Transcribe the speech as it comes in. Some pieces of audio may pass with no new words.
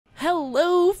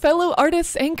fellow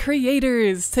artists and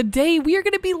creators. Today we are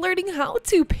going to be learning how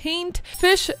to paint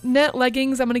fishnet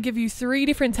leggings. I'm going to give you 3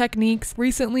 different techniques.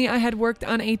 Recently I had worked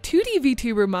on a 2D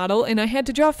VTuber model and I had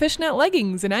to draw fishnet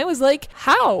leggings and I was like,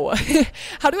 how?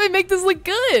 How do I make this look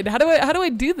good? How do I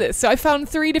do this? So I found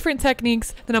 3 different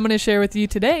techniques that I'm going to share with you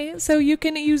today so you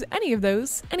can use any of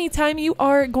those anytime you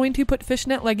are going to put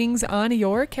fishnet leggings on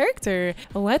your character.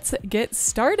 Let's get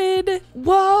started.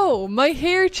 Whoa, my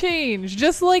hair changed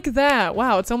just like that.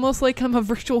 Wow, it's almost like I'm a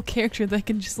virtual character that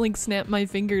can just like snap my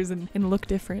fingers and look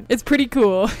different. It's pretty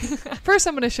cool. First,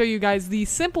 I'm going to show you guys the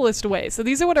simplest way. So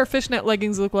these are what our fishnet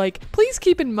leggings look like. Please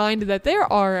keep in mind that there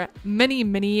are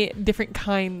many different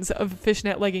kinds of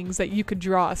fishnet leggings that you could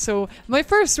draw. So my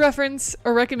first reference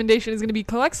or recommendation is going to be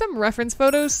collect some reference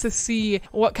photos to see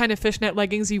what kind of fishnet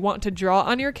leggings you want to draw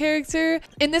on your character.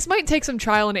 And this might take some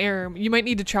trial and error. You might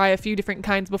need to try a few different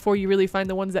kinds before you really find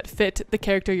the ones that fit the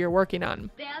character you're working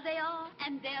on. There they are,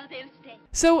 and there they'll stay.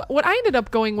 So what I ended up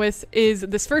going with is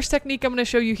this first technique I'm going to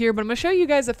show you here, but I'm going to show you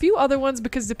guys a few other ones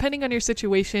because depending on your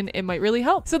situation, it might really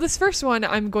help. So this first one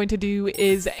I'm going to do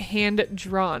is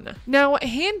hand-drawn. Now,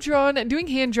 doing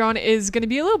hand-drawn is going to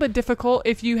be a little bit difficult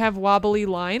if you have wobbly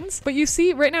lines, but you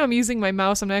see right now I'm using my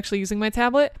mouse, I'm not actually using my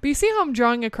tablet, but you see how I'm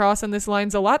drawing across on this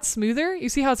line's a lot smoother? You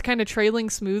see how it's kind of trailing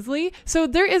smoothly? So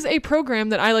there is a program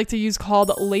that I like to use called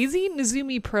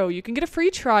Nezumi Pro. You can get a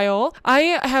free trial.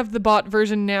 I have the bought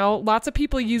version now. Lots of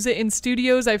people use it in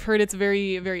studios. I've heard it's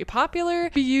very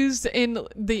popular. Be used in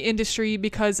the industry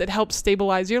because it helps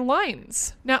stabilize your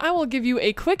lines. Now I will give you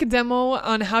a quick demo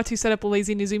on how to set up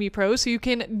Nezumi Pro, so you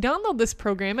can download this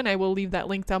program and I will leave that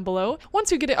link down below.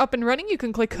 Once you get it up and running, you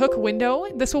can click Hook Window.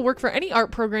 This will work for any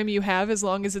art program you have as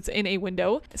long as it's in a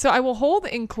window. So I will hold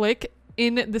and click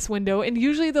in this window, and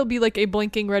usually there'll be like a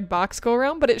blinking red box go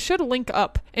around, but it should link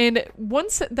up. And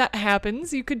once that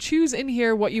happens, you could choose in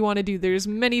here what you want to do. There's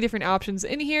many different options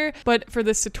in here, but for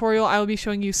this tutorial I will be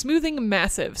showing you smoothing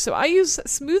massive. So I use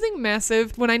smoothing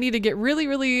massive when I need to get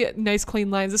really nice clean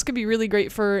lines. This could be really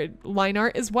great for line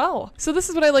art as well. So this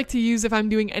is what I like to use if I'm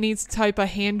doing any type of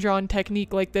hand-drawn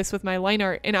technique like this with my line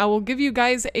art, and I will give you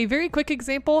guys a very quick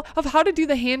example of how to do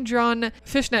the hand-drawn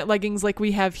fishnet leggings like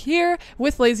we have here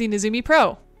with Nezumi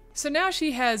Pro. So now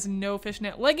she has no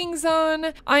fishnet leggings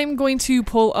on. I'm going to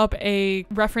pull up a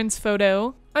reference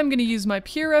photo. I'm going to use my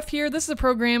PureRef here. This is a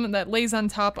program that lays on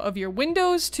top of your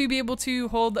windows to be able to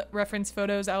hold reference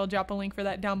photos. I will drop a link for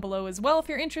that down below as well if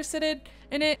you're interested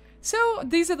in it. So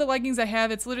these are the leggings I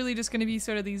have. It's literally just going to be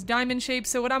sort of these diamond shapes.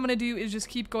 So what I'm going to do is just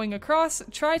keep going across,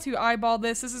 try to eyeball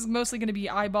this. This is mostly going to be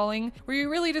eyeballing, where you're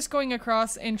really just going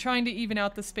across and trying to even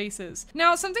out the spaces.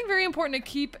 Now, something very important to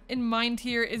keep in mind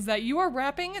here is that you are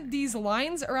wrapping these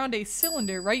lines around a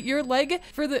cylinder, right? Your leg,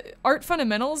 for the art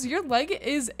fundamentals, your leg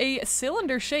is a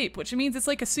cylinder shape, which means it's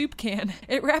like a soup can.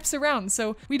 It wraps around,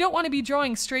 so we don't want to be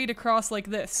drawing straight across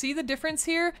like this. See the difference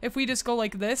here? If we just go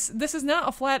like this, this is not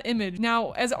a flat image.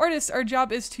 Now, as artists, our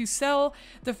job is to sell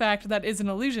the fact that is an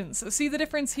illusion. So see the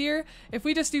difference here? If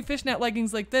we just do fishnet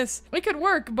leggings like this, it could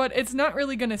work, but it's not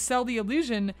really going to sell the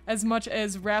illusion as much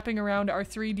as wrapping around our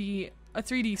 3D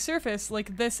surface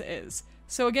like this is.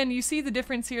 So again, you see the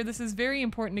difference here. This is very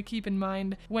important to keep in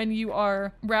mind when you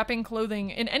are wrapping clothing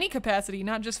in any capacity,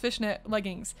 not just fishnet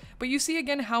leggings. But you see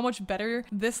again how much better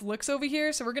this looks over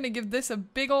here. So we're going to give this a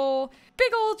big ol'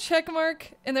 check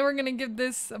mark, and then we're going to give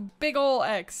this a big ol'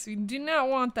 X. You do not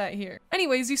want that here.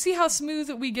 Anyways, you see how smooth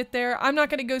we get there. I'm not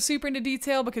going to go super into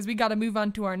detail because we got to move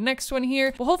on to our next one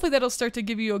here. Well, hopefully that'll start to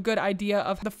give you a good idea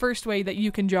of the first way that you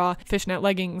can draw fishnet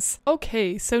leggings.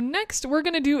 Okay, so next we're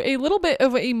going to do a little bit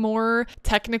of a more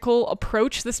technical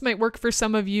approach. This might work for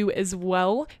some of you as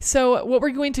well. So what we're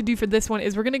going to do for this one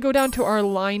is we're going to go down to our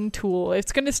line tool.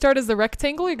 It's going to start as the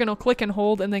rectangle. You're going to click and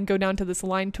hold and then go down to this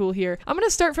line tool here. I'm going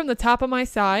to start from the top of my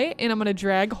thigh and I'm going to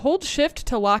drag, hold shift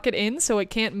to lock it in so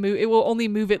it can't move. It will only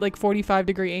move at like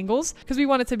 45-degree angles because we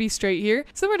want it to be straight here.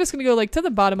 So we're just going to go like to the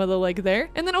bottom of the leg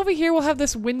there. And then over here we'll have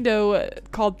this window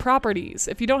called properties.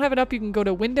 If you don't have it up, you can go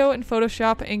to window in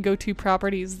Photoshop and go to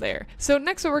properties there. So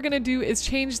next what we're going to do is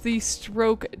change the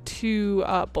stroke to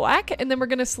black, and then we're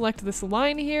going to select this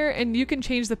line here, and you can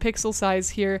change the pixel size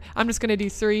here. I'm just going to do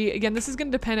 3. Again, this is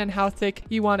going to depend on how thick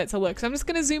you want it to look. So I'm just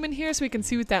going to zoom in here so we can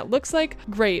see what that looks like.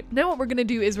 Great. Now what we're going to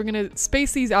do is we're going to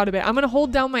space these out a bit. I'm going to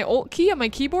hold down my Alt key on my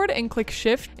keyboard and click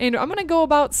Shift, and I'm going to go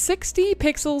about 60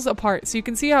 pixels apart. So you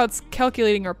can see how it's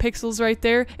calculating our pixels right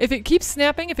there. If it keeps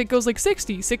snapping, if it goes like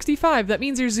 60, 65, that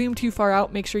means you're zoomed too far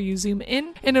out. Make sure you zoom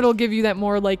in, and it'll give you that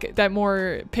more on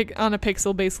a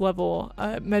pixel base level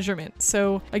actual measurement.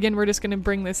 So again, we're just gonna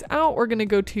bring this out. We're gonna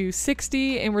go to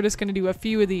 60 and we're just gonna do a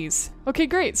few of these. Okay,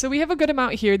 great. So we have a good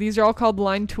amount here. These are all called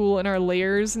line tool in our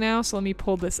layers now. So let me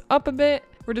pull this up a bit.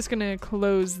 We're just gonna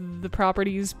close the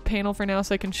properties panel for now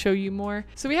so I can show you more.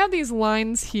 So we have these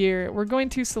lines here. We're going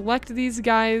to select these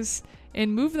guys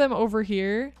and move them over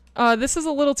here. This is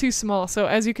a little too small, so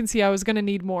as you can see, I was gonna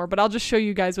need more, but I'll just show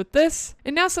you guys with this.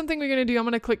 And now something we're gonna do, I'm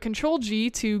gonna click Control-G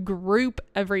to group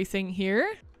everything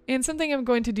here. And something I'm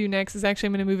going to do next is actually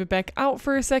I'm going to move it back out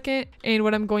for a second. And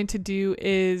what I'm going to do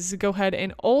is go ahead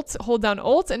and hold down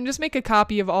Alt and just make a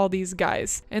copy of all these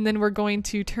guys. And then we're going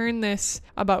to turn this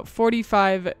about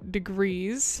 45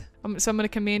 degrees. So I'm going to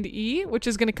Command E, which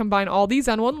is going to combine all these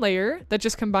on one layer. That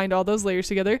just combined all those layers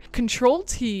together. Control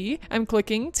T, I'm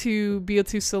clicking to be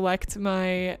able to select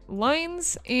my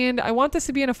lines. And I want this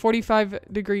to be in a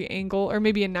 45-degree angle, or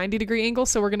maybe a 90-degree angle.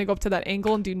 So we're going to go up to that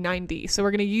angle and do 90. So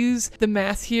we're going to use the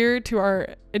math here to our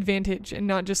advantage and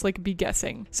not just like be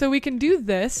guessing. So we can do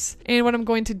this. And what I'm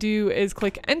going to do is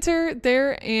click Enter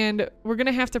there. And we're going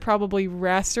to have to probably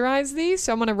rasterize these.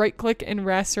 So I'm going to right click and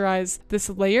rasterize this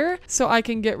layer so I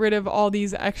can get rid of all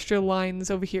these extra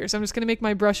lines over here. So I'm just going to make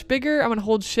my brush bigger. I'm going to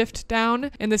hold Shift down,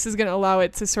 and this is going to allow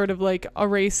it to sort of like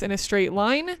erase in a straight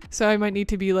line. So I might need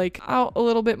to be like out a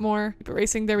little bit more. Keep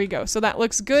erasing. There we go. So that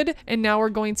looks good. And now we're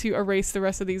going to erase the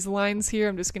rest of these lines here.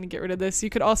 I'm just going to get rid of this. You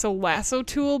could also lasso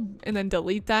tool and then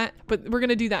delete that, but we're going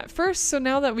to do that first. So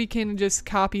now that we can just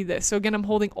copy this. So again, I'm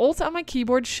holding Alt on my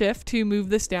keyboard, Shift to move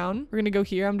this down. We're going to go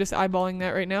here. I'm just eyeballing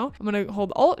that right now. I'm going to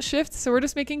hold Alt Shift. So we're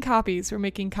just making copies. We're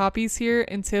making copies here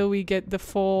until we get the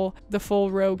full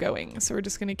row going. So we're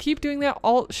just going to keep doing that.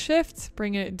 Alt Shift,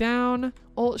 bring it down.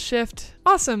 Alt Shift.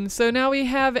 Awesome. So now we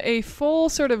have a full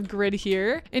sort of grid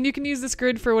here, and you can use this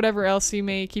grid for whatever else you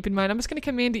may keep in mind. I'm just going to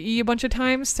Command E a bunch of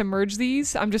times to merge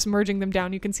these. I'm just merging them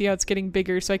down. You can see how it's getting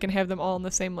bigger so I can have them all in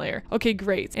the same layer. Okay,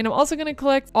 great. And I'm also going to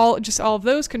collect all of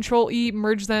those. Control E,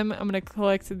 merge them. I'm going to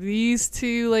collect these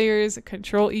two layers.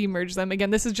 Control E, merge them.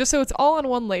 Again, this is just so it's all on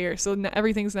one layer, so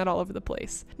everything's not all over the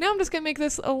place. Now I'm just going to make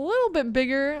this a little bit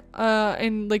bigger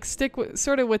and like stick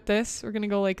sort of with this. We're going to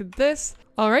go like this.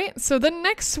 All right, so then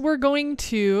next we're going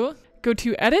to go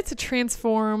to Edit,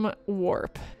 Transform,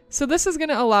 Warp. So this is going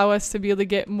to allow us to be able to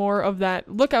get more of that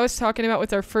look I was talking about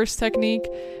with our first technique,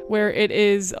 where it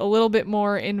is a little bit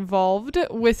more involved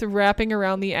with wrapping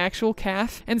around the actual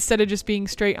calf instead of just being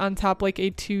straight on top like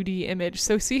a 2D image.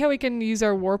 So see how we can use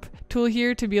our warp tool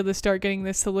here to be able to start getting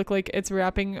this to look like it's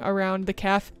wrapping around the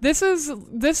calf. This is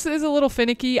a little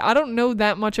finicky. I don't know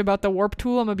that much about the warp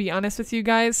tool, I'm gonna be honest with you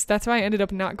guys. That's why I ended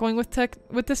up not going with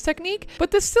this technique,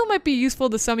 but this still might be useful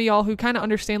to some of y'all who kind of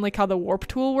understand like how the warp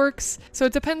tool works. So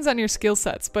it depends on your skill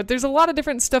sets, but there's a lot of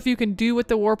different stuff you can do with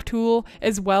the warp tool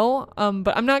as well.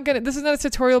 But this is not a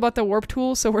tutorial about the warp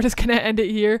tool, so we're just gonna end it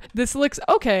here. This looks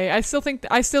okay. I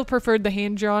still preferred the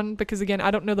hand drawn because again, I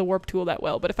don't know the warp tool that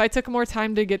well, but if I took more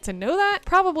time to get to know that,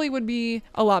 probably would be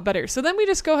a lot better. So then we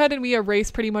just go ahead and we erase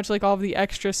pretty much like all of the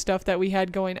extra stuff that we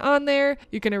had going on there.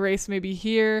 You can erase maybe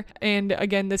here, and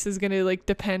again, this is gonna like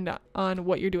depend on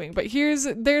what you're doing. But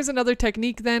there's another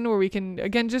technique then where we can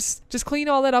again just clean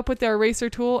all that up with the eraser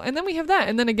tool, and then we have that.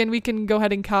 And then again, we can go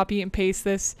ahead and copy and paste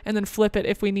this and then flip it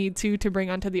if we need to bring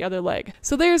onto the other leg.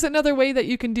 So there's another way that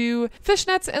you can do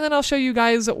fishnets, and then I'll show you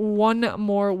guys one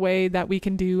more way that we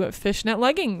can do fishnet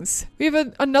leggings. We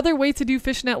have another way to do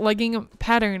fishnet legging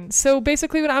pattern. So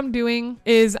basically what I'm doing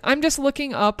is I'm just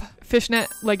looking up fishnet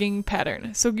legging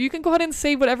pattern. So you can go ahead and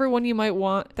save whatever one you might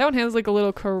want. That one has like a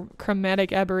little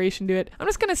chromatic aberration to it. I'm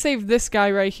just going to save this guy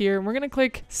right here, and we're going to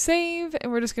click save,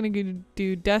 and we're just going to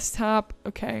do desktop.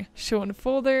 Okay, show in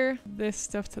folder, this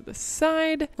stuff to the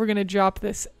side. We're going to drop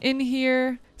this in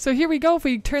here. So here we go. If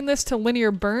we turn this to linear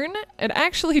burn, it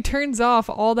actually turns off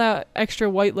all that extra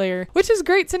white layer, which is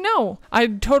great to know. I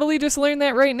totally just learned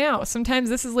that right now. Sometimes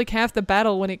this is like half the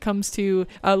battle when it comes to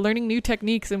learning new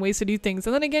techniques and ways to do things.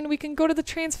 And then again, we can go to the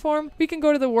transform, we can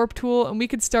go to the warp tool, and we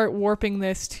could start warping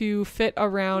this to fit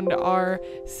around our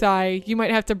thigh. You might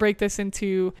have to break this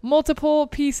into multiple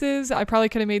pieces. I probably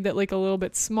could have made that like a little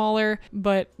bit smaller,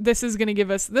 but this is going to give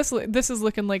us, this is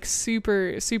looking like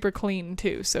super, super clean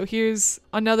too. So here's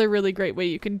another really great way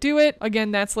you can do it.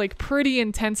 Again, that's like pretty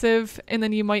intensive, and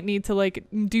then you might need to like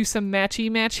do some match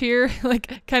here,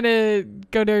 like kind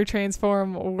of go to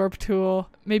transform, warp tool,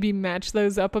 maybe match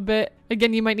those up a bit.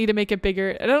 Again, you might need to make it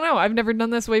bigger. I don't know. I've never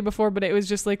done this way before, but it was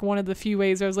just like one of the few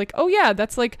ways I was like, oh yeah,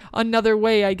 that's like another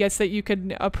way I guess that you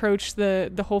could approach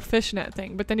the whole fishnet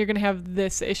thing. But then you're going to have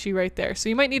this issue right there. So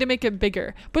you might need to make it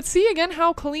bigger. But see again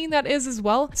how clean that is as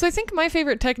well. So I think my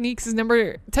favorite techniques is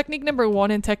technique number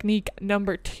 1 and technique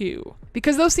number 2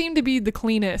 because those seem to be the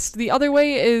cleanest. The other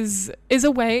way is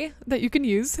a way that you can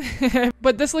use,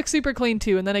 but this looks super clean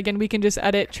too. And then again, we can just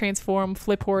edit, transform,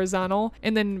 flip horizontal,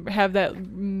 and then have that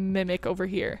mimic over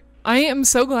here. I am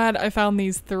so glad I found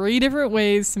these 3 different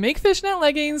ways to make fishnet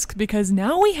leggings because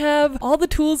now we have all the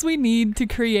tools we need to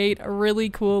create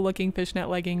really cool looking fishnet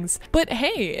leggings. But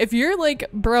hey, if you're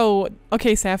like, bro,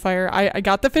 okay, Sapphire, I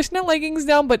got the fishnet leggings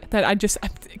down, but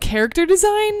character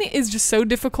design is just so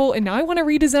difficult and now I want to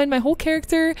redesign my whole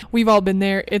character. We've all been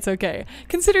there. It's okay.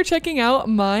 Consider checking out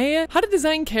my how to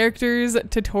design characters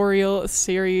tutorial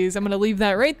series. I'm going to leave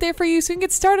that right there for you so you can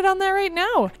get started on that right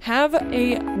now. Have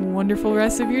a wonderful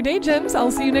rest of your day, gems.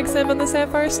 I'll see you next time on the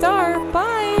Sapphire Star.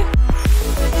 Bye!